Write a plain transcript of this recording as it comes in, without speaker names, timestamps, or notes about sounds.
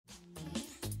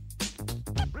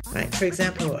Like, for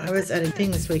example, I was at a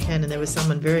thing this weekend and there was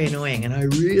someone very annoying, and I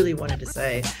really wanted to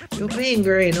say, "You're being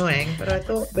very annoying," but I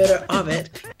thought better of it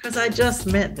because I just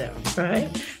met them, right?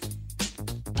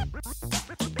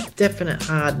 Definite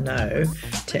hard no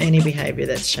to any behavior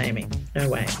that's shaming. No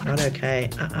way, not okay.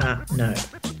 No.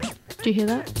 Do you hear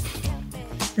that?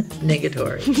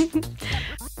 Negatory.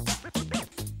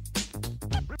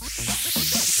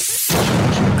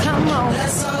 Come on.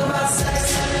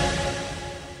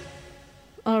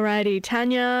 Alrighty,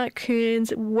 Tanya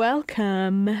Coons,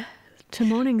 welcome to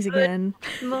Mornings again.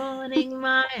 Good morning,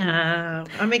 Maya.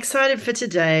 I'm excited for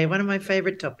today. One of my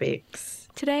favorite topics.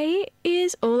 Today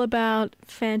is all about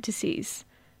fantasies.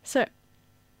 So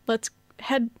let's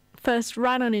head first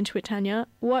right on into it, Tanya.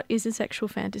 What is a sexual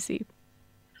fantasy?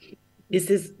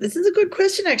 This is a good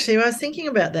question, actually. I was thinking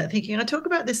about that, thinking I talk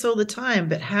about this all the time,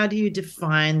 but how do you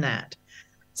define that?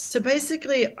 So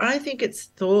basically, I think it's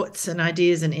thoughts and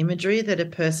ideas and imagery that a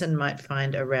person might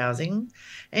find arousing.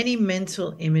 Any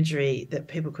mental imagery that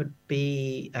people could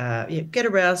get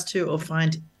aroused to or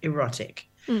find erotic.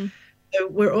 Mm. So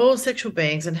we're all sexual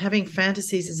beings, and having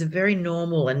fantasies is a very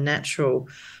normal and natural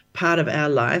part of our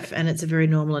life, and it's a very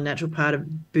normal and natural part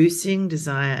of boosting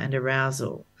desire and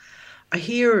arousal. I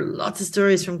hear lots of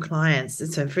stories from clients.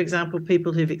 So, for example,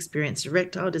 people who've experienced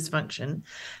erectile dysfunction,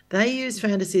 they use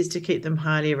fantasies to keep them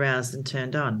highly aroused and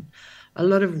turned on. A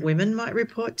lot of women might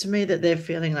report to me that they're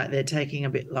feeling like they're taking a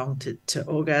bit long to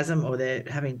orgasm, or they're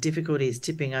having difficulties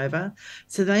tipping over.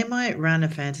 So they might run a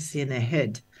fantasy in their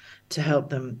head to help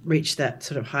them reach that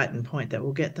sort of heightened point that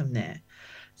will get them there.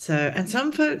 So, and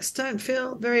some folks don't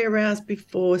feel very aroused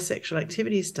before sexual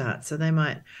activity starts. So they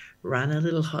might run a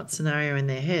little hot scenario in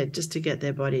their head just to get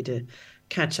their body to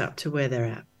catch up to where they're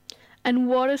at. And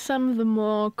what are some of the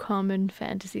more common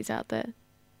fantasies out there?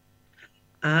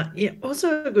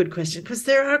 Also a good question, because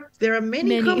there are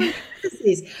many common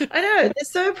fantasies. I know, they're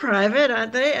so private,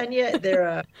 aren't they? And yet there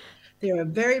are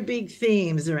very big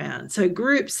themes around. So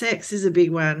group sex is a big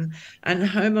one, and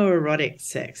homoerotic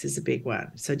sex is a big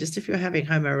one. So just if you're having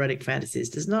homoerotic fantasies,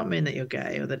 does not mean that you're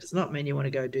gay, or that does not mean you want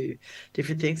to go do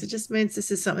different things. It just means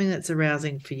this is something that's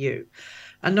arousing for you.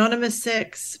 Anonymous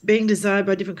sex, being desired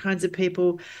by different kinds of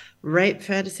people, rape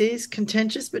fantasies,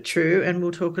 contentious but true, and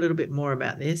we'll talk a little bit more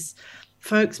about this.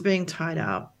 Folks being tied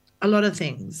up, a lot of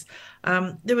things.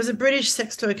 There was a British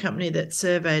sex toy company that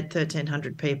surveyed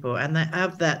 1,300 people, and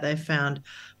of that, they found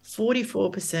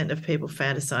 44% of people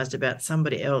fantasized about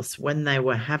somebody else when they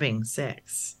were having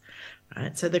sex.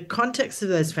 Right? So the context of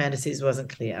those fantasies wasn't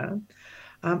clear.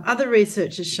 Other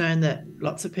research has shown that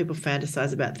lots of people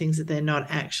fantasize about things that they're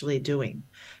not actually doing.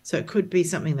 So it could be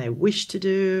something they wish to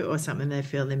do, or something they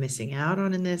feel they're missing out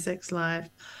on in their sex life.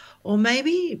 Or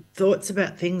maybe thoughts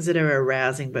about things that are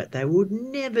arousing, but they would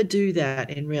never do that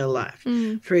in real life.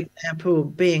 Mm. For example,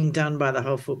 being done by the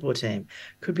whole football team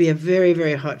could be a very,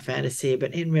 very hot fantasy,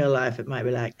 but in real life, it might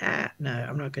be like, no,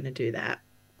 I'm not going to do that.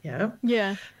 Yeah.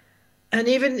 Yeah. And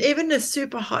even a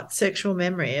super hot sexual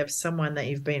memory of someone that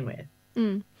you've been with.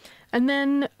 Mm. And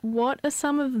then what are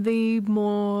some of the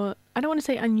more, I don't want to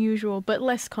say unusual, but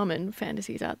less common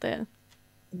fantasies out there?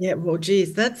 Yeah, well,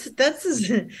 geez, that's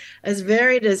as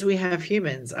varied as we have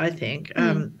humans, I think.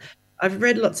 I've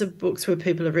read lots of books where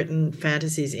people have written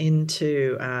fantasies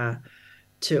into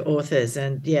to authors,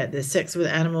 and yeah, there's sex with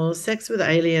animals, sex with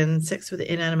aliens, sex with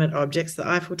inanimate objects, the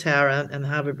Eiffel Tower and the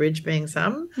Harbour Bridge being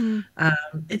some.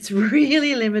 It's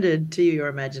really limited to your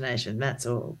imagination, that's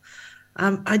all.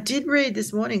 I did read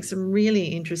this morning some really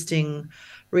interesting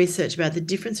research about the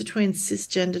difference between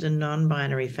cisgendered and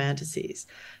non-binary fantasies.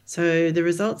 So the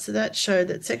results of that showed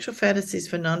that sexual fantasies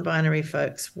for non-binary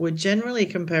folks were generally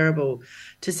comparable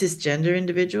to cisgender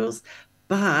individuals,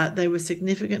 but they were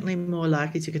significantly more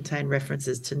likely to contain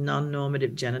references to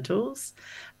non-normative genitals,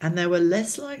 and they were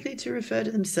less likely to refer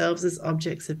to themselves as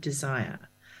objects of desire.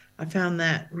 I found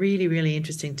that really, really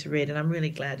interesting to read, and I'm really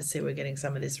glad to see we're getting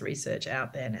some of this research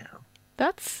out there now.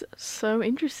 That's so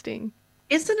interesting.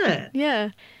 Isn't it?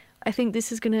 Yeah. I think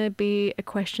this is going to be a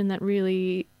question that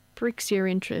really pricks your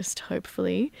interest,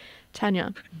 hopefully.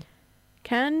 Tanya,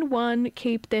 can one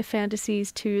keep their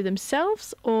fantasies to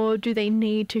themselves, or do they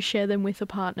need to share them with a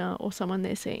partner or someone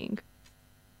they're seeing?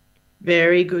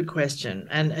 Very good question,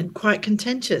 and quite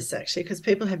contentious, actually, because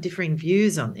people have differing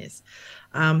views on this.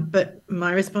 But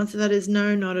my response to that is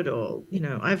no, not at all. You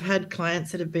know, I've had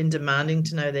clients that have been demanding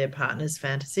to know their partner's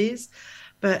fantasies,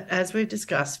 but as we've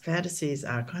discussed, fantasies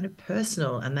are kind of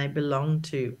personal and they belong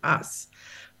to us.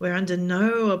 We're under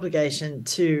no obligation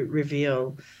to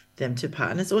reveal them to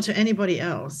partners or to anybody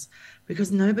else,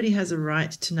 because nobody has a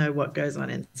right to know what goes on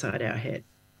inside our head.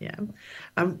 Yeah.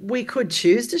 We could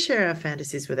choose to share our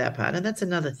fantasies with our partner. That's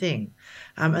another thing.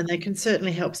 And they can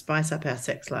certainly help spice up our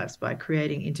sex lives by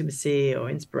creating intimacy or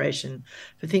inspiration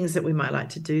for things that we might like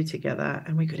to do together.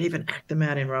 And we could even act them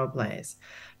out in role plays.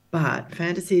 But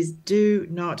fantasies do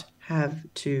not have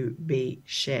to be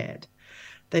shared.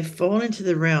 They fall into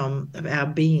the realm of our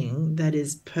being that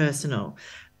is personal.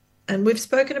 And we've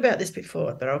spoken about this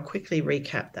before, but I'll quickly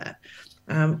recap that.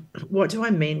 What do I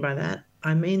mean by that?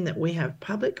 I mean that we have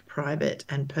public, private,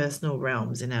 and personal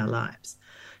realms in our lives.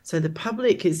 So the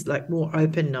public is like more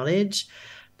open knowledge.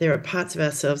 There are parts of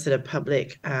ourselves that are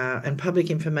public, and public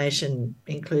information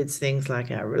includes things like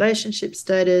our relationship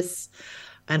status,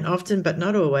 and often, but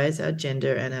not always, our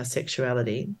gender and our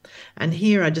sexuality. And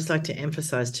here I'd just like to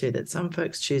emphasize too that some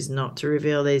folks choose not to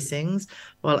reveal these things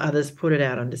while others put it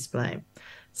out on display.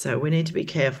 So we need to be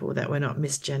careful that we're not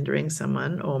misgendering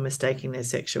someone or mistaking their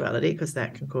sexuality, because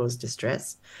that can cause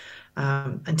distress,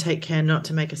 and take care not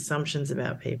to make assumptions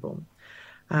about people.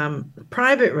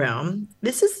 Private realm,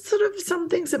 this is sort of some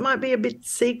things that might be a bit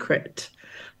secret.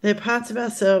 They're parts of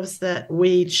ourselves that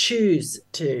we choose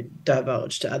to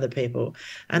divulge to other people.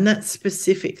 And that's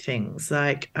specific things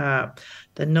like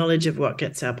the knowledge of what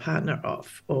gets our partner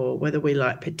off, or whether we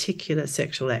like particular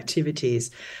sexual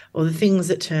activities, or the things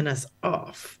that turn us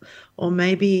off. Or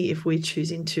maybe if we're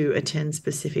choosing to attend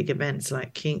specific events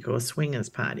like kink or swingers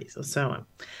parties or so on.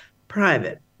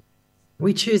 Private,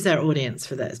 we choose our audience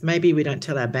for those. Maybe we don't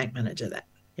tell our bank manager that.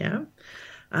 Yeah.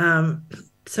 Um,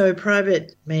 so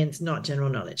private means not general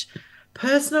knowledge.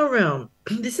 Personal realm,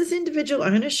 this is individual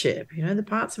ownership, the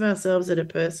parts of ourselves that are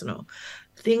personal.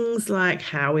 Things like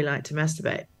how we like to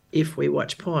masturbate. If we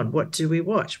watch porn, what do we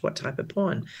watch? What type of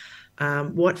porn?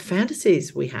 What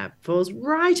fantasies we have falls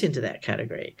right into that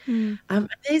category.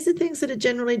 These are things that are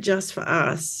generally just for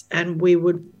us, and we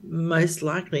would most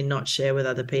likely not share with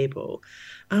other people.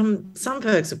 Some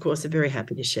folks, of course, are very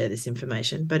happy to share this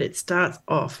information, but it starts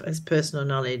off as personal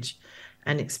knowledge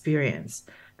and experience,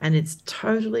 and it's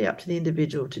totally up to the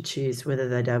individual to choose whether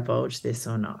they divulge this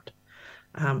or not.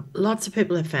 Lots of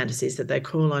people have fantasies that they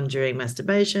call on during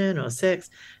masturbation or sex,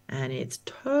 and it's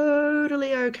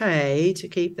totally okay to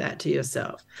keep that to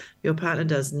yourself. Your partner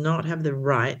does not have the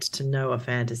right to know a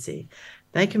fantasy.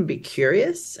 They can be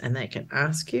curious and they can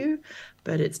ask you,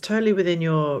 but it's totally within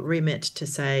your remit to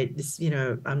say, this,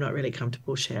 I'm not really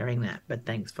comfortable sharing that, but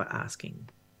thanks for asking.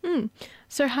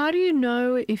 So, how do you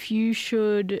know if you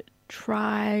should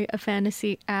try a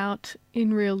fantasy out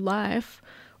in real life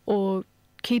or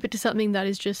keep it to something that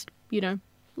is just,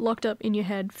 locked up in your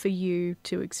head for you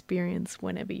to experience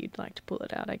whenever you'd like to pull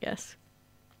it out, I guess?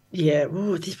 Yeah.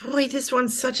 Oh, this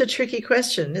one's such a tricky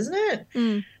question, isn't it?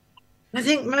 Mm. I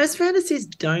think most fantasies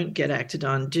don't get acted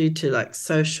on due to like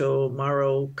social,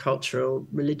 moral, cultural,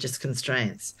 religious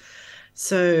constraints.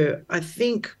 So I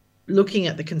think looking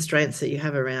at the constraints that you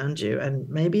have around you and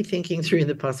maybe thinking through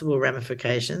the possible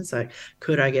ramifications, like,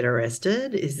 could I get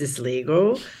arrested? Is this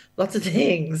legal? Lots of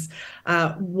things.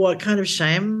 What kind of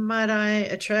shame might I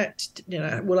attract?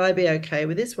 Will I be okay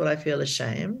with this? Will I feel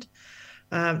ashamed?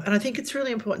 And I think it's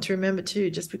really important to remember too,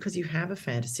 just because you have a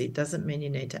fantasy doesn't mean you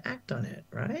need to act on it,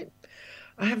 right?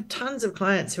 I have tons of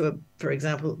clients who are, for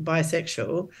example,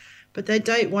 bisexual, but they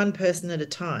date one person at a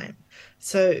time.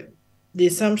 So the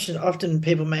assumption often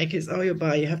people make is, oh, you're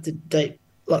bi, you have to date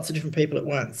lots of different people at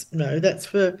once. No, that's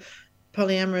for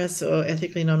polyamorous or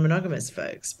ethically non-monogamous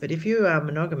folks. But if you are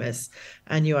monogamous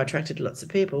and you are attracted to lots of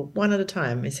people, one at a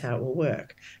time is how it will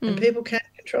work. And people can't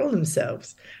control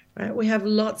themselves, right? We have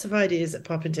lots of ideas that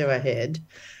pop into our head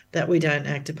that we don't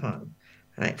act upon.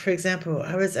 Right. For example,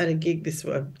 I was at a gig this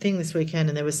weekend,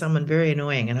 and there was someone very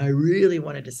annoying, and I really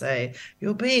wanted to say,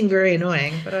 "You're being very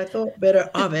annoying," but I thought better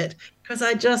of it because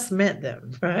I just met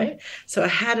them, right? So I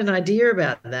had an idea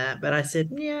about that, but I said,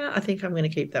 "Yeah, I think I'm going to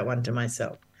keep that one to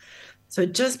myself." So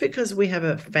just because we have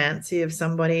a fancy of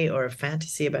somebody or a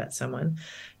fantasy about someone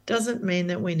doesn't mean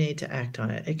that we need to act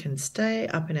on it. It can stay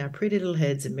up in our pretty little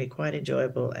heads and be quite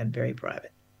enjoyable and very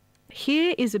private.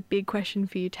 Here is a big question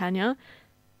for you, Tanya.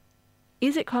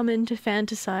 Is it common to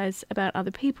fantasize about other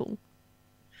people?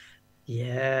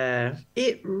 Yeah,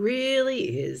 it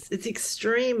really is. It's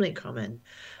extremely common.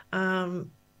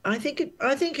 Um, I think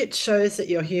it shows that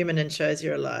you're human and shows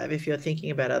you're alive if you're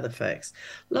thinking about other folks.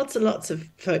 Lots and lots of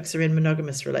folks are in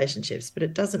monogamous relationships, but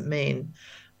it doesn't mean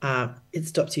it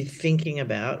stops you thinking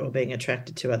about or being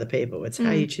attracted to other people. It's how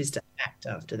you choose to act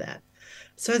after that.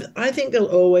 So I think there'll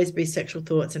always be sexual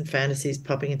thoughts and fantasies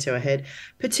popping into our head,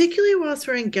 particularly whilst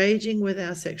we're engaging with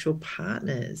our sexual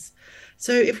partners.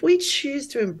 So if we choose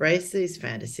to embrace these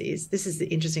fantasies, this is the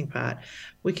interesting part,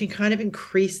 we can kind of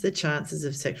increase the chances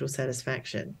of sexual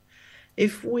satisfaction.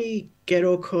 if we get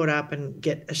all caught up and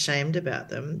get ashamed about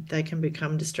them, they can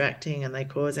become distracting and they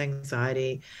cause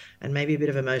anxiety and maybe a bit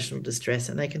of emotional distress,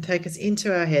 and they can take us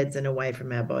into our heads and away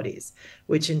from our bodies,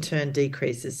 which in turn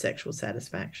decreases sexual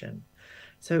satisfaction.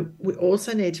 So we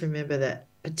also need to remember that,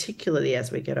 particularly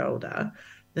as we get older,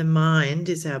 the mind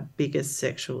is our biggest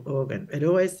sexual organ. It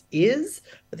always is,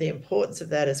 but the importance of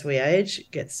that as we age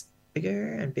gets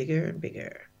bigger and bigger and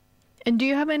bigger. And do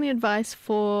you have any advice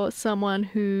for someone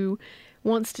who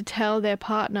wants to tell their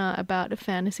partner about a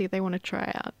fantasy they want to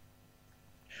try out?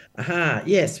 Aha,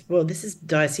 yes. Well, this is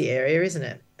dicey area, isn't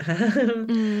it?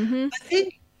 Mm-hmm. I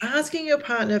think asking your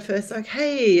partner first, like,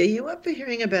 hey, are you up for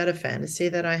hearing about a fantasy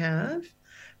that I have?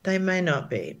 They may not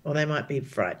be, or they might be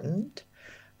frightened.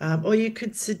 Or you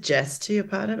could suggest to your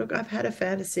partner, look, I've had a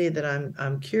fantasy that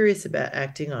I'm curious about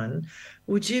acting on.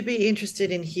 Would you be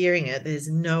interested in hearing it? There's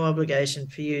no obligation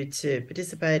for you to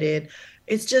participate in.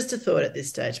 It's just a thought at this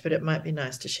stage, but it might be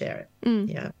nice to share it.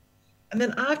 Mm. Yeah. And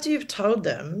then after you've told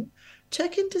them,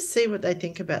 check in to see what they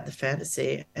think about the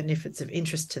fantasy and if it's of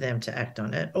interest to them to act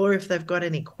on it, or if they've got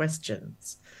any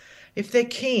questions. If they're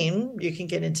keen, you can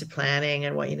get into planning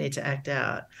and what you need to act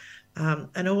out.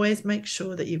 And always make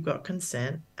sure that you've got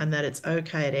consent and that it's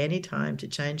okay at any time to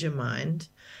change your mind.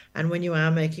 And when you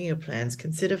are making your plans,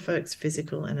 consider folks'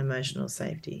 physical and emotional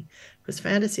safety, because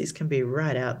fantasies can be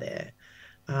right out there.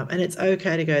 And it's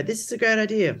okay to go, this is a great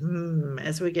idea.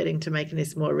 As we're getting to making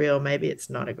this more real, maybe it's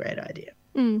not a great idea.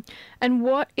 Mm. And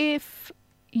what if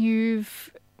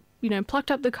you've,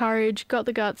 plucked up the courage, got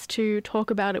the guts to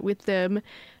talk about it with them,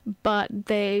 but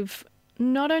they've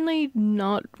not only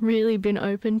not really been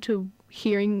open to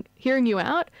hearing you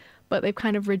out, but they've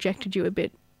kind of rejected you a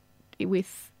bit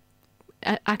with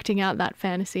acting out that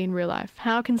fantasy in real life.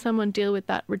 How can someone deal with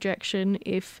that rejection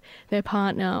if their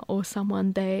partner or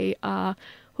someone they are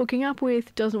hooking up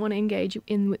with doesn't want to engage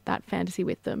in with that fantasy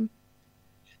with them?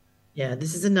 Yeah,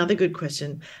 this is another good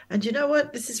question. And you know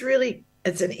what? This is really,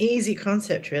 it's an easy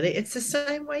concept, really. It's the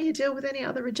same way you deal with any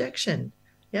other rejection.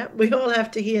 Yeah, we all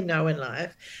have to hear no in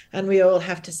life, and we all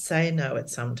have to say no at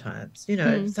sometimes.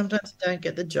 Mm. Sometimes you don't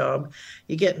get the job,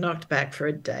 you get knocked back for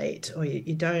a date, or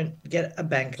you don't get a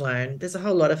bank loan. There's a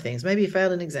whole lot of things. Maybe you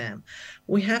failed an exam.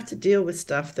 We have to deal with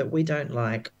stuff that we don't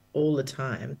like all the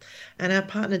time. And our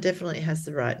partner definitely has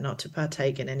the right not to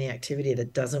partake in any activity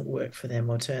that doesn't work for them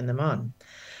or turn them on.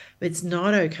 It's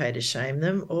not okay to shame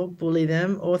them or bully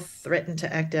them or threaten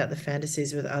to act out the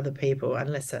fantasies with other people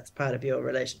unless that's part of your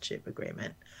relationship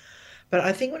agreement. But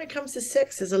I think when it comes to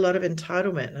sex, there's a lot of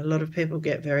entitlement, and a lot of people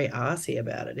get very arsy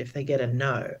about it if they get a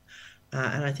no.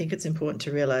 And I think it's important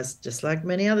to realize, just like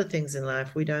many other things in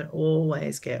life, we don't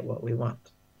always get what we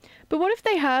want. But what if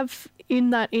they have,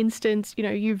 in that instance,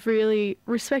 you've really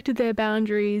respected their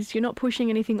boundaries, you're not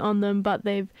pushing anything on them, but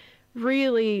they've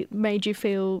really made you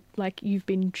feel like you've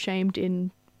been shamed in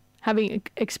having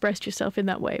expressed yourself in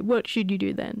that way? What should you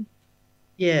do then?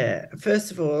 Yeah,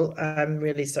 first of all, I'm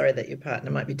really sorry that your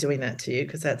partner might be doing that to you,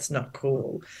 because that's not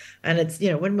cool. And it's,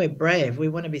 when we're brave, we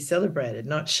want to be celebrated,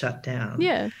 not shut down.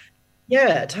 Yeah.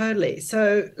 Yeah, totally.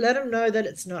 So let them know that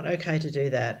it's not okay to do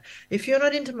that. If you're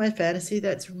not into my fantasy,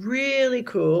 that's really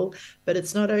cool, but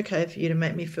it's not okay for you to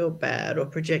make me feel bad or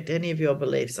project any of your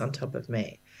beliefs on top of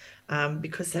me,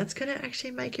 because that's going to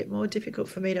actually make it more difficult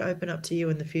for me to open up to you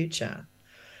in the future.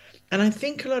 And I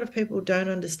think a lot of people don't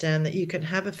understand that you can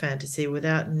have a fantasy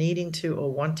without needing to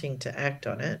or wanting to act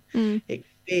on it. Mm. It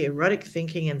can be erotic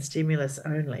thinking and stimulus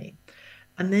only.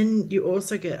 And then you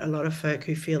also get a lot of folk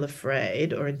who feel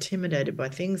afraid or intimidated by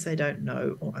things they don't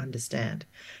know or understand.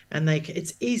 And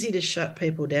it's easy to shut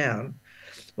people down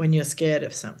when you're scared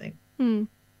of something. Mm.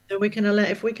 So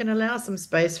if we can allow some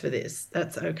space for this,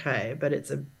 that's okay. But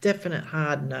it's a definite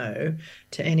hard no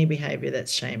to any behavior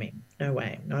that's shaming. No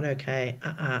way, not okay.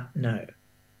 No.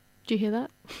 Do you hear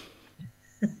that?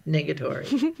 Negatory.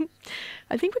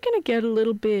 I think we're going to get a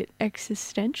little bit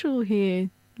existential here,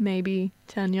 maybe,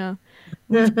 Tanya.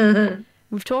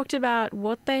 We've talked about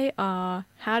what they are,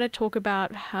 how to talk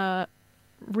about how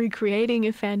recreating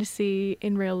a fantasy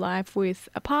in real life with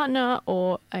a partner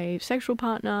or a sexual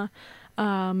partner.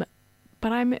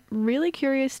 But I'm really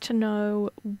curious to know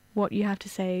what you have to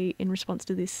say in response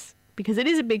to this, because it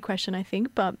is a big question, I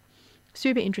think, but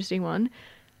super interesting one.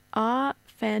 Are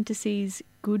fantasies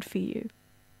good for you?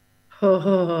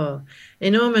 Oh,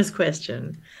 enormous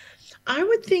question. I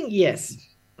would think yes.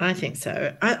 I think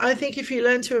so. I think if you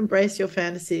learn to embrace your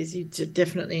fantasies, you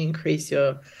definitely increase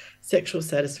your sexual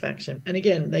satisfaction. And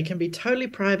again, they can be totally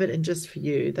private and just for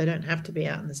you. They don't have to be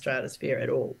out in the stratosphere at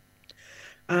all.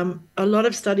 A lot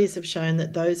of studies have shown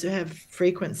that those who have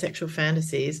frequent sexual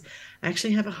fantasies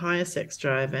actually have a higher sex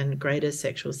drive and greater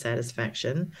sexual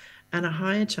satisfaction and a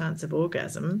higher chance of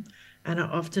orgasm and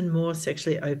are often more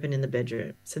sexually open in the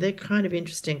bedroom. So they're kind of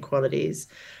interesting qualities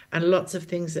and lots of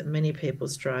things that many people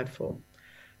strive for.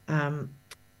 Um,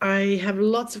 I have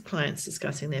lots of clients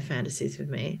discussing their fantasies with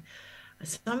me.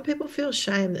 Some people feel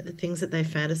shame that the things that they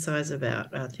fantasize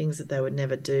about are things that they would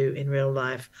never do in real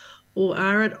life or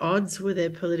are at odds with their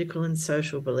political and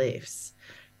social beliefs.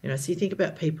 So you think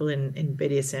about people in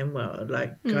BDSM world,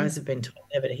 like Mm. guys have been told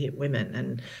never to hit women,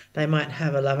 and they might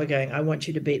have a lover going, I want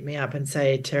you to beat me up and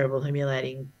say terrible,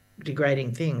 humiliating,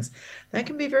 degrading things. That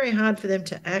can be very hard for them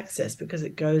to access because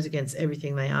it goes against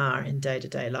everything they are in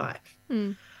day-to-day life.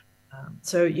 Mm.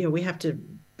 So, we have to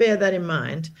bear that in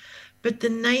mind. But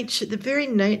the very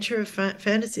nature of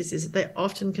fantasies is that they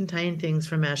often contain things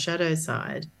from our shadow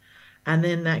side, and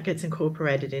then that gets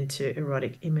incorporated into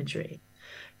erotic imagery.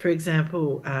 For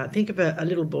example, think of a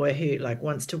little boy who like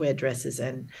wants to wear dresses,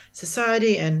 and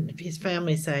society and his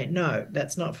family say, no,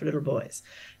 that's not for little boys.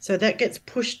 So that gets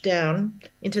pushed down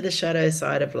into the shadow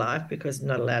side of life because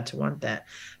not allowed to want that.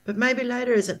 But maybe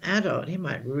later as an adult, he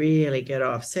might really get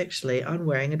off sexually on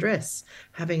wearing a dress,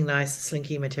 having nice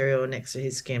slinky material next to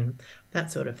his skin,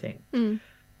 that sort of thing. Mm.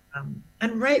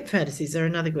 And rape fantasies are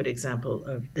another good example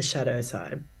of the shadow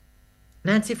side.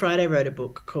 Nancy Friday wrote a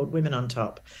book called Women on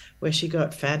Top, where she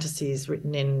got fantasies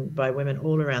written in by women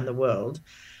all around the world.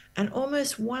 And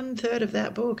almost one third of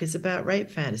that book is about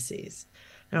rape fantasies.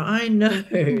 Now, I know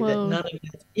that Whoa. none of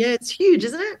it, yeah, it's huge,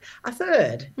 isn't it? A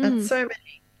third. That's Mm. so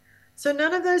many. So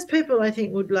none of those people, I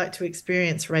think, would like to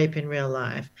experience rape in real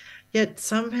life. Yet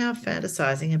somehow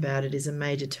fantasizing about it is a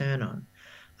major turn on.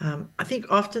 I think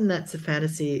often that's a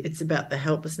fantasy. It's about the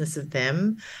helplessness of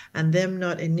them and them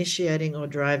not initiating or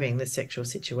driving the sexual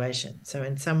situation. So,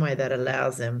 in some way, that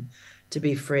allows them to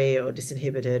be free or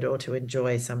disinhibited or to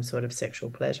enjoy some sort of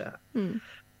sexual pleasure. Mm.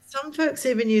 Some folks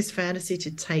even use fantasy to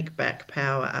take back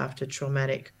power after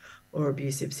traumatic or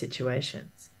abusive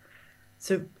situations.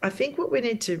 So, I think what we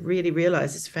need to really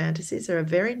realize is fantasies are a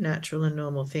very natural and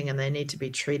normal thing and they need to be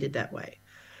treated that way.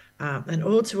 And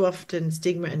all too often,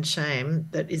 stigma and shame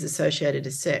that is associated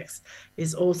to sex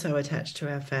is also attached to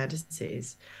our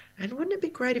fantasies. And wouldn't it be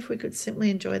great if we could simply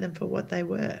enjoy them for what they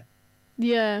were?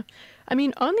 Yeah. I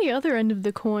mean, on the other end of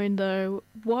the coin, though,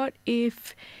 what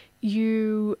if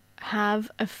you have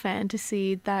a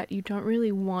fantasy that you don't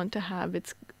really want to have?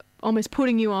 It's almost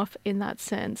putting you off in that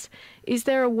sense. Is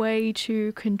there a way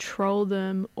to control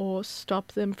them or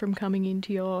stop them from coming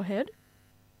into your head?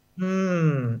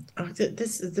 There've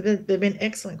been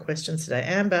excellent questions today.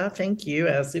 Amber, thank you,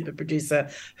 our super producer,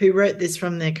 who wrote this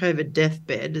from their COVID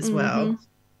deathbed as Mm-hmm. well.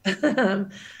 Um,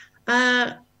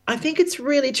 uh, I think it's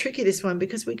really tricky, this one,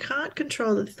 because we can't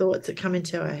control the thoughts that come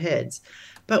into our heads,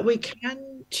 but we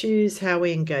can choose how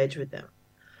we engage with them.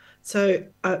 So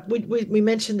we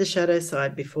mentioned the shadow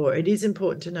side before. It is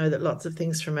important to know that lots of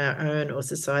things from our own or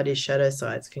society's shadow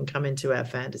sides can come into our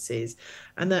fantasies,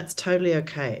 and that's totally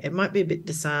okay. It might be a bit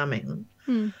disarming,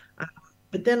 Mm. uh,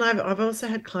 but then I've also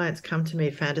had clients come to me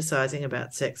fantasizing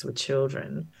about sex with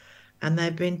children, and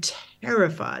they've been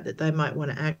terrified that they might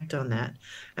want to act on that.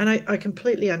 And I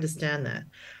completely understand that.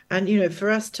 And,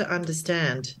 for us to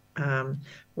understand,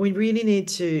 we really need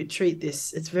to treat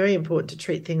this. It's very important to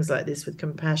treat things like this with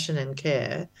compassion and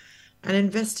care and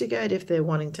investigate if they're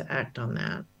wanting to act on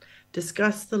that.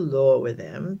 Discuss the law with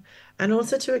them, and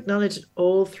also to acknowledge that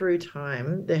all through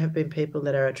time there have been people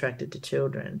that are attracted to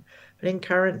children. But in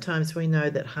current times, we know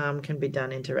that harm can be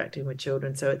done interacting with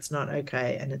children, so it's not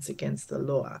okay and it's against the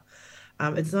law.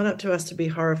 It's not up to us to be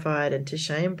horrified and to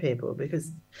shame people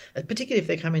because, particularly if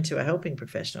they come into a helping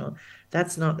professional,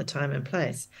 that's not the time and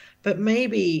place. But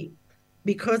maybe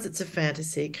because it's a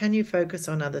fantasy, can you focus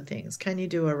on other things? Can you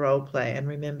do a role play and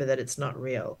remember that it's not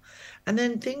real? And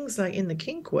then things like in the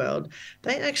kink world,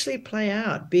 they actually play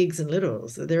out bigs and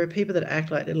littles. There are people that act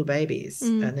like little babies,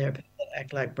 Mm. and there are people that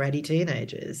act like bratty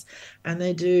teenagers, and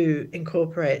they do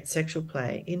incorporate sexual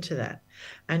play into that.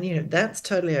 And, that's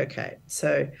totally okay.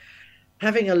 So,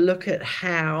 having a look at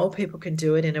how people can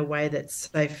do it in a way that's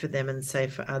safe for them and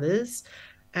safe for others.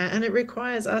 And it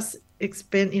requires us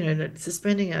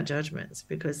suspending our judgments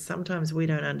because sometimes we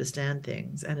don't understand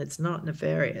things and it's not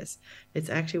nefarious. It's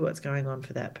actually what's going on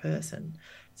for that person.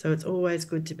 So it's always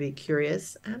good to be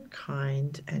curious and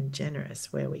kind and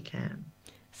generous where we can.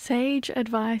 Sage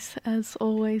advice, as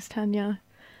always, Tanya.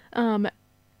 Um,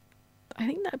 I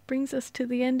think that brings us to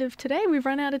the end of today. We've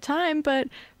run out of time, but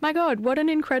my God, what an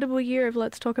incredible year of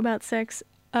Let's Talk About Sex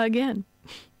again.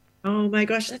 Oh my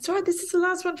gosh, that's right. This is the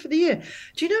last one for the year.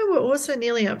 Do you know we're also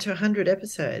nearly up to 100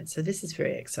 episodes? So this is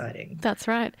very exciting. That's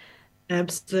right.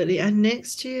 Absolutely. And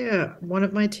next year, one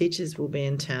of my teachers will be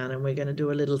in town and we're going to do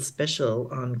a little special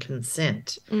on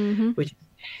consent, Mm-hmm. which is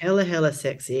hella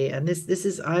sexy. And this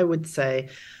is, I would say,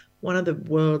 one of the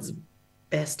world's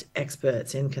best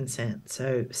experts in consent.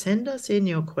 So send us in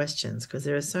your questions because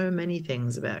there are so many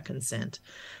things about consent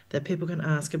that people can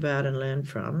ask about and learn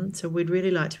from. So we'd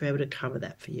really like to be able to cover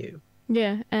that for you.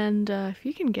 Yeah, and if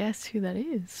you can guess who that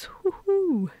is,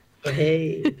 woohoo! Oh,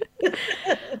 hey.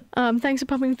 Thanks for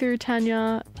popping through,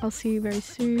 Tanya. I'll see you very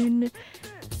soon.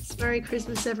 Merry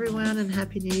Christmas, everyone, and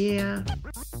Happy New Year.